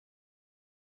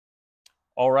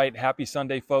All right, happy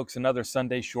Sunday, folks. Another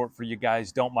Sunday short for you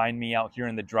guys. Don't mind me out here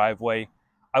in the driveway.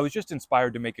 I was just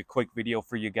inspired to make a quick video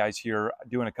for you guys here,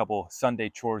 doing a couple Sunday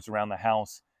chores around the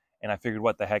house. And I figured,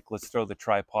 what the heck, let's throw the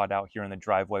tripod out here in the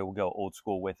driveway. We'll go old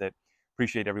school with it.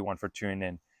 Appreciate everyone for tuning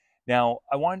in. Now,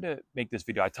 I wanted to make this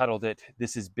video. I titled it,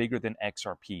 This is Bigger Than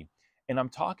XRP. And I'm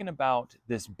talking about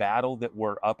this battle that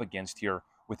we're up against here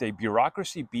with a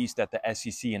bureaucracy beast at the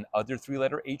SEC and other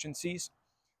three-letter agencies.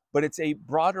 But it's a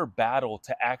broader battle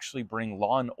to actually bring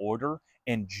law and order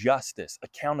and justice,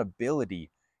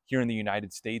 accountability here in the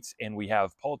United States. And we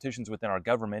have politicians within our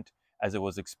government, as it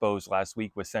was exposed last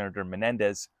week with Senator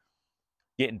Menendez,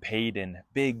 getting paid in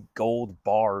big gold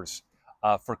bars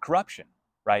for corruption,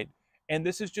 right? And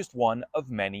this is just one of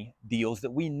many deals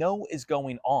that we know is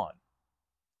going on.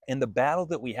 And the battle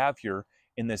that we have here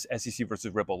in this SEC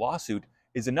versus Ripple lawsuit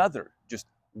is another just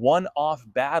one-off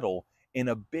battle in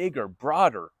a bigger,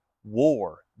 broader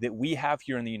war that we have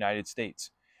here in the United States.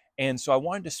 And so I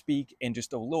wanted to speak in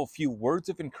just a little few words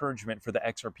of encouragement for the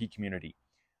XRP community.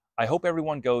 I hope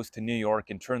everyone goes to New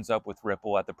York and turns up with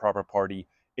Ripple at the proper party.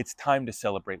 It's time to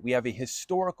celebrate. We have a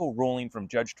historical ruling from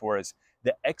Judge Torres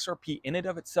that XRP in and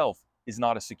of itself is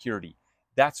not a security.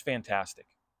 That's fantastic.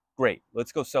 Great.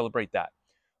 Let's go celebrate that.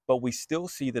 But we still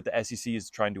see that the SEC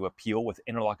is trying to appeal with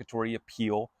interlocutory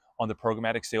appeal on the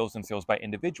programmatic sales and sales by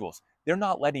individuals. They're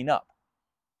not letting up.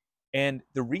 And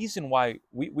the reason why,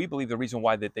 we believe the reason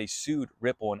why that they sued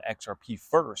Ripple and XRP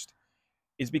first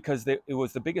is because it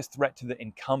was the biggest threat to the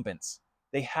incumbents.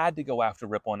 They had to go after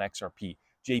Ripple and XRP,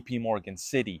 JP Morgan,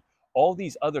 Citi, all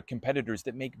these other competitors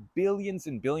that make billions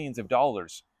and billions of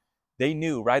dollars. They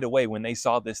knew right away when they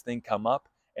saw this thing come up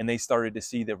and they started to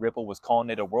see that Ripple was calling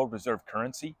it a world reserve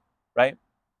currency, right?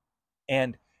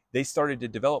 And they started to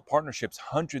develop partnerships,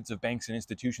 hundreds of banks and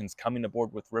institutions coming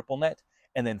aboard with RippleNet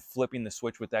and then flipping the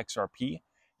switch with XRP.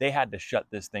 They had to shut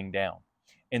this thing down.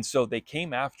 And so they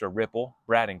came after Ripple,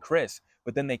 Brad and Chris,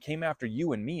 but then they came after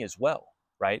you and me as well,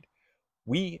 right?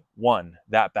 We won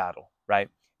that battle, right?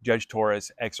 Judge Torres,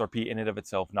 XRP in and of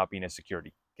itself not being a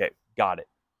security. Okay, got it.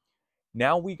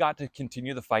 Now we got to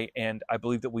continue the fight, and I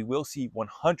believe that we will see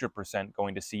 100%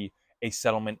 going to see a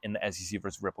settlement in the SEC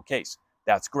versus Ripple case.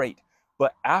 That's great.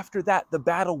 But after that, the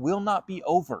battle will not be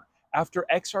over. After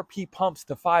XRP pumps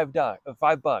to $5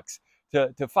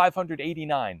 to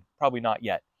 589, probably not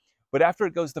yet. But after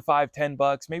it goes to $5,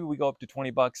 $10, maybe we go up to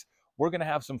 $20, we're going to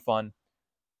have some fun.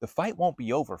 The fight won't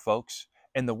be over, folks.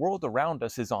 And the world around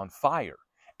us is on fire.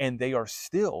 And they are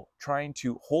still trying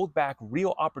to hold back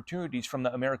real opportunities from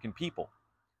the American people.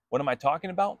 What am I talking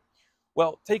about?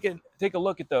 Well, take a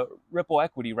look at the Ripple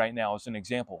equity right now as an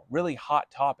example. Really hot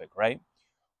topic, right?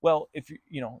 Well, if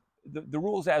the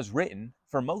rules as written,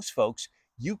 for most folks,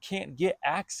 you can't get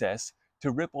access to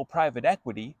Ripple private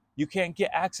equity. You can't get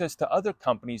access to other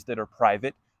companies that are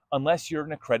private unless you're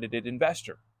an accredited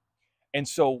investor. And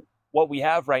so what we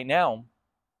have right now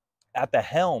at the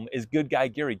helm is good guy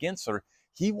Gary Gensler.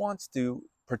 He wants to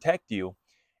protect you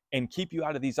and keep you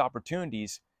out of these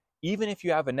opportunities, even if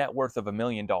you have a net worth of $1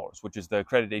 million, which is the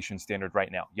accreditation standard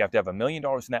right now. You have to have $1 million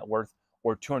net worth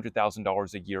or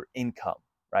 $200,000 a year income,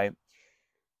 right?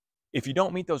 If you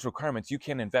don't meet those requirements, you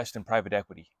can't invest in private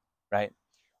equity, right?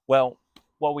 Well,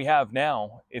 what we have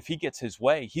now, if he gets his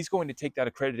way, he's going to take that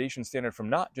accreditation standard from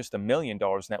not just $1 million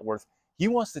net worth, he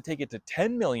wants to take it to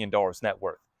 $10 million net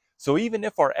worth. So even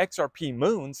if our XRP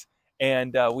moons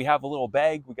and we have a little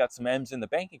bag, we got some M's in the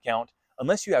bank account,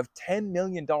 unless you have $10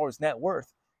 million net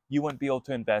worth, you wouldn't be able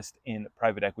to invest in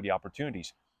private equity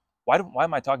opportunities. Why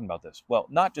am I talking about this? Well,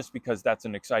 not just because that's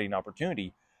an exciting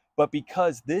opportunity, but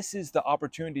because this is the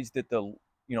opportunities that the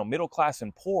middle class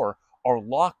and poor are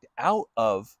locked out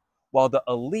of, while the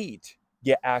elite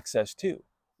get access to,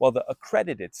 while the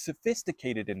accredited,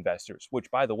 sophisticated investors,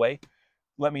 which, by the way,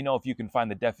 let me know if you can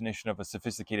find the definition of a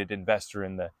sophisticated investor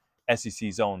in the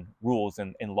SEC's own rules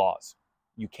and laws.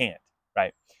 You can't,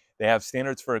 right? They have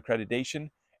standards for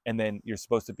accreditation, and then you're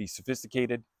supposed to be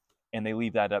sophisticated, and they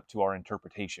leave that up to our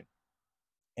interpretation.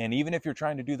 And even if you're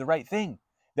trying to do the right thing,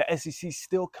 the SEC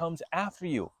still comes after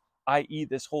you, i.e.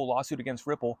 this whole lawsuit against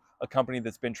Ripple, a company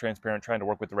that's been transparent, trying to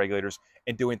work with the regulators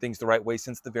and doing things the right way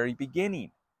since the very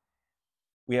beginning.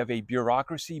 We have a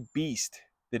bureaucracy beast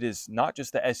that is not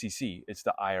just the SEC, it's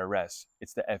the IRS,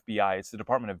 it's the FBI, it's the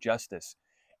Department of Justice.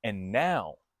 And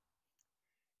now,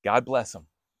 God bless them,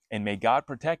 and may God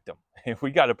protect them. If we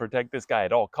got to protect this guy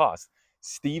at all costs,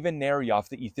 Steven Narioff,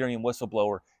 the Ethereum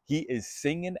whistleblower, he is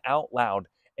singing out loud,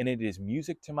 and it is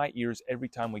music to my ears every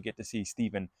time we get to see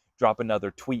Steven drop another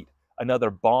tweet,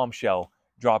 another bombshell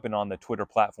dropping on the Twitter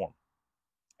platform.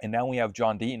 And now we have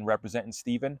John Deaton representing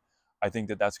Steven. I think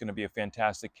that that's going to be a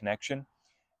fantastic connection.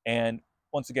 And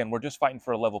once again, we're just fighting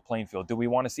for a level playing field. Do we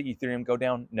want to see Ethereum go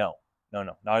down? No, no,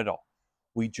 no, not at all.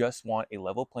 We just want a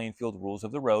level playing field, rules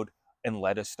of the road, and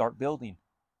let us start building.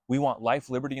 We want life,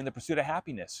 liberty, and the pursuit of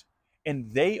happiness.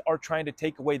 And they are trying to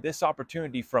take away this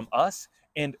opportunity from us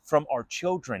and from our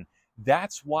children.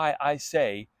 That's why I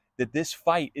say that this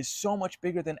fight is so much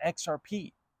bigger than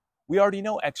XRP. We already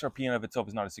know XRP in of itself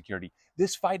is not a security.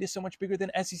 This fight is so much bigger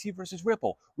than SEC versus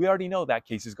Ripple. We already know that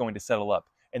case is going to settle up,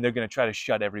 and they're going to try to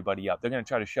shut everybody up. They're going to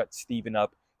try to shut Steven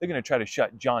up. They're going to try to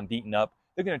shut John Deaton up.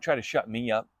 They're going to try to shut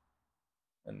me up.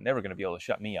 And never going to be able to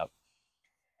shut me up.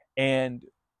 And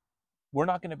we're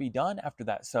not going to be done after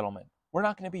that settlement. We're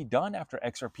not going to be done after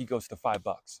XRP goes to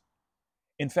 $5.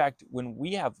 In fact, when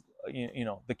we have,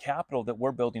 the capital that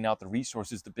we're building out, the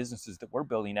resources, the businesses that we're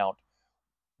building out,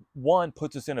 one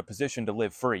puts us in a position to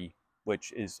live free,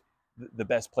 which is the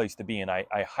best place to be. And I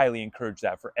highly encourage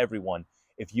that for everyone.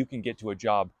 If you can get to a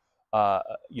job,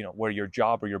 where your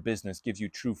job or your business gives you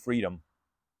true freedom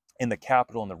and the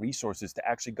capital and the resources to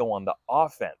actually go on the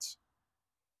offense,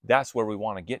 that's where we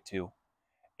want to get to.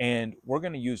 And we're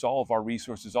going to use all of our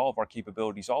resources, all of our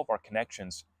capabilities, all of our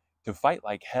connections to fight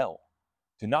like hell,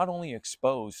 to not only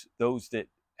expose those that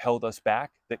held us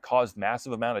back, that caused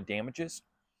massive amount of damages,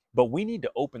 but we need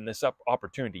to open this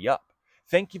opportunity up.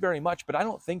 Thank you very much, but I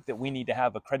don't think that we need to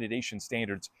have accreditation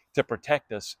standards to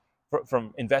protect us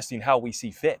from investing how we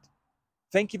see fit.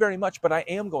 Thank you very much, but I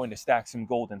am going to stack some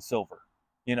gold and silver,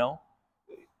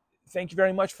 Thank you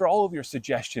very much for all of your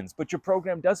suggestions, but your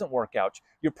program doesn't work out.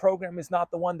 Your program is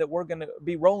not the one that we're going to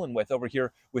be rolling with over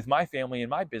here with my family and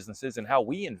my businesses and how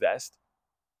we invest.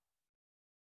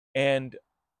 And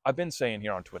I've been saying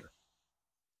here on Twitter,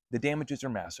 the damages are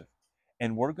massive,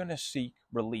 and we're going to seek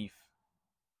relief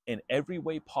in every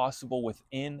way possible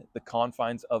within the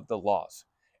confines of the laws.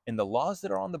 And the laws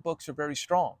that are on the books are very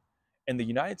strong. And the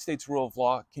United States rule of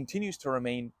law continues to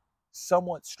remain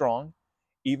somewhat strong,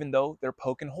 even though they're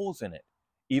poking holes in it,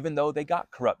 even though they got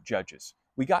corrupt judges.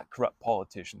 We got corrupt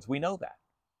politicians. We know that.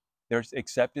 There's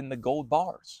except in the gold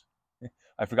bars.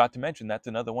 I forgot to mention that's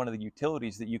another one of the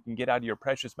utilities that you can get out of your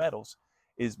precious metals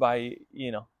is by,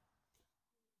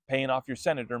 paying off your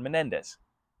Senator Menendez.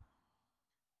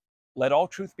 Let all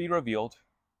truth be revealed.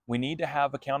 We need to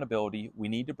have accountability. We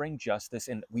need to bring justice,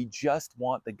 and we just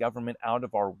want the government out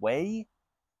of our way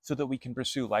so that we can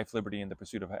pursue life, liberty, and the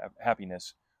pursuit of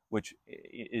happiness, which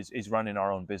is running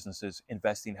our own businesses,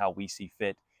 investing how we see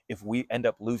fit. If we end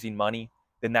up losing money,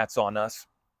 then that's on us.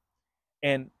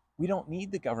 And we don't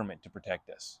need the government to protect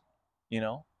us.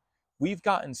 We've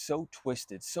gotten so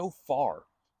twisted, so far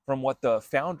from what the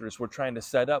founders were trying to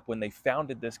set up when they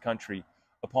founded this country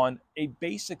upon a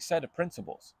basic set of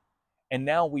principles. And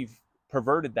now we've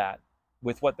perverted that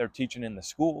with what they're teaching in the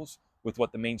schools, with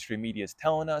what the mainstream media is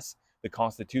telling us, the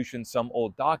Constitution, some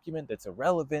old document that's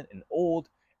irrelevant and old,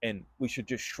 and we should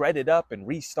just shred it up and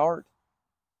restart.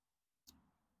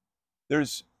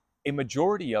 There's a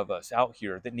majority of us out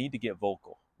here that need to get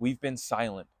vocal. We've been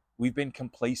silent. We've been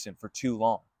complacent for too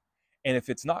long. And if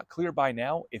it's not clear by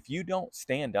now, if you don't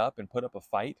stand up and put up a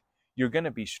fight, you're going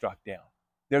to be struck down.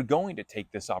 They're going to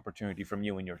take this opportunity from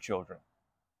you and your children.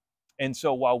 And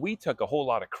so while we took a whole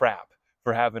lot of crap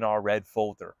for having our red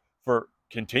folder, for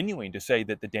continuing to say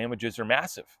that the damages are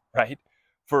massive, right?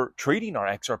 For treating our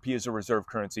XRP as a reserve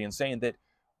currency and saying that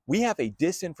we have a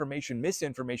disinformation,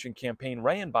 misinformation campaign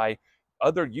ran by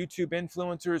other YouTube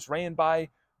influencers, ran by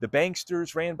the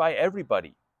banksters, ran by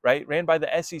everybody, right? Ran by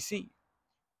the SEC.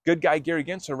 Good guy Gary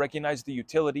Gensler recognized the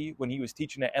utility when he was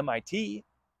teaching at MIT,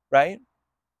 right?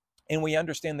 And we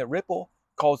understand that Ripple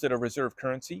calls it a reserve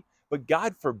currency, but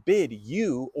God forbid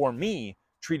you or me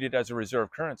treat it as a reserve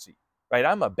currency, right?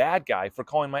 I'm a bad guy for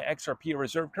calling my XRP a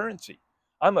reserve currency.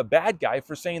 I'm a bad guy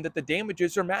for saying that the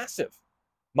damages are massive.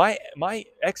 My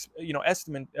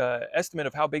estimate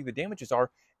of how big the damages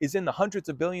are is in the hundreds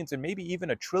of billions and maybe even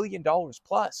 $1 trillion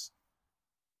plus.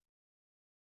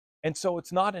 And so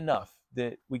it's not enough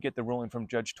that we get the ruling from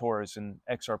Judge Torres and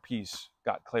XRP's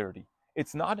got clarity.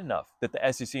 It's not enough that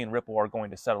the SEC and Ripple are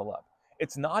going to settle up.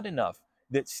 It's not enough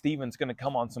that Steven's going to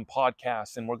come on some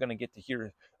podcasts and we're going to get to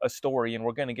hear a story and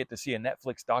we're going to get to see a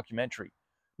Netflix documentary.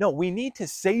 No, we need to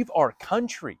save our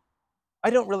country. I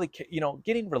don't really care,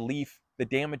 getting relief, the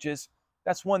damages,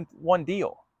 that's one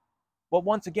deal. But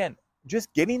once again,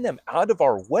 just getting them out of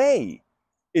our way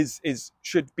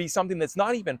should be something that's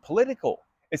not even political.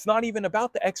 It's not even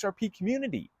about the XRP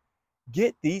community.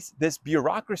 Get this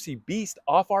bureaucracy beast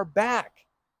off our back.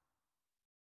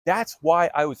 That's why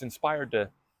I was inspired to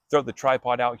throw the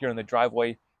tripod out here in the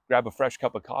driveway, grab a fresh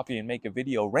cup of coffee and make a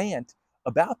video rant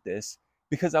about this,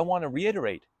 because I want to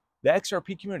reiterate, the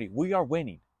XRP community, we are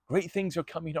winning. Great things are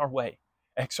coming our way.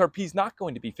 XRP is not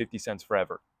going to be 50 cents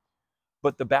forever.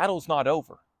 But the battle's not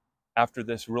over after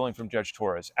this ruling from Judge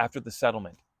Torres, after the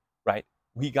settlement, right?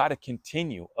 We got to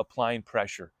continue applying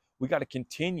pressure. We got to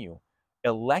continue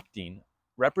electing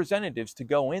representatives to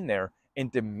go in there and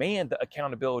demand the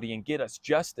accountability and get us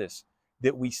justice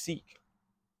that we seek.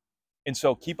 And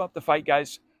so keep up the fight,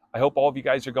 guys. I hope all of you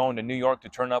guys are going to New York to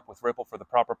turn up with Ripple for the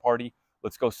proper party.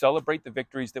 Let's go celebrate the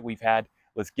victories that we've had.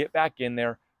 Let's get back in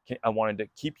there. I wanted to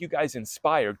keep you guys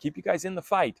inspired, keep you guys in the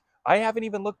fight. I haven't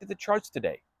even looked at the charts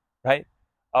today, right?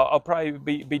 I'll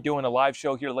probably be doing a live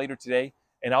show here later today,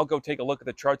 and I'll go take a look at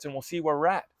the charts and we'll see where we're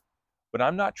at. But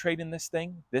I'm not trading this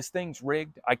thing. This thing's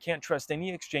rigged. I can't trust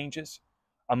any exchanges.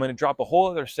 I'm going to drop a whole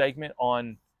other segment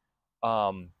on,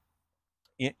 I'm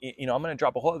going to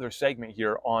drop a whole other segment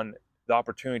here on the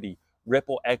opportunity,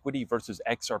 Ripple equity versus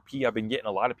XRP. I've been getting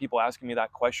a lot of people asking me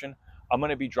that question. I'm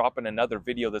going to be dropping another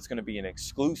video that's going to be an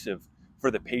exclusive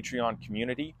for the Patreon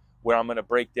community, where I'm going to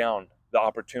break down the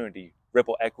opportunity,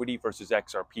 Ripple equity versus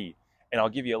XRP. And I'll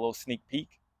give you a little sneak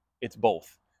peek. It's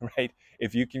both, right?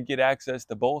 If you can get access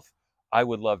to both, I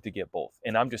would love to get both.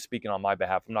 And I'm just speaking on my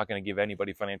behalf. I'm not going to give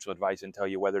anybody financial advice and tell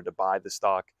you whether to buy the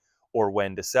stock or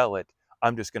when to sell it.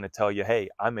 I'm just going to tell you, hey,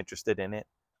 I'm interested in it.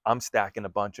 I'm stacking a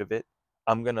bunch of it.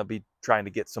 I'm going to be trying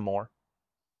to get some more.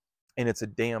 And it's a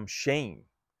damn shame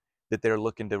that they're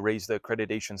looking to raise the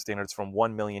accreditation standards from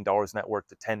 $1 million net worth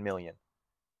to $10 million.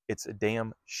 It's a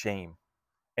damn shame.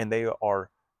 And they are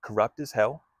corrupt as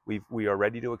hell. We are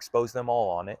ready to expose them all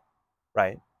on it,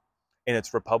 right? And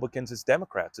it's Republicans, it's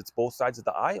Democrats, it's both sides of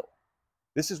the aisle.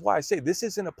 This is why I say this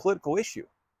isn't a political issue.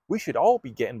 We should all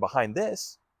be getting behind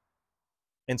this.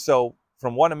 And so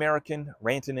from one American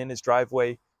ranting in his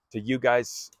driveway to you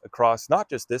guys across, not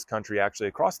just this country, actually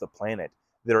across the planet,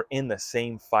 that are in the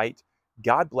same fight,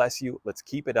 God bless you. Let's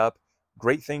keep it up.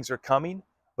 Great things are coming,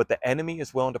 but the enemy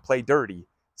is willing to play dirty.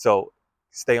 So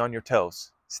stay on your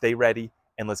toes, stay ready,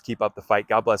 and let's keep up the fight.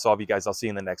 God bless all of you guys. I'll see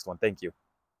you in the next one. Thank you.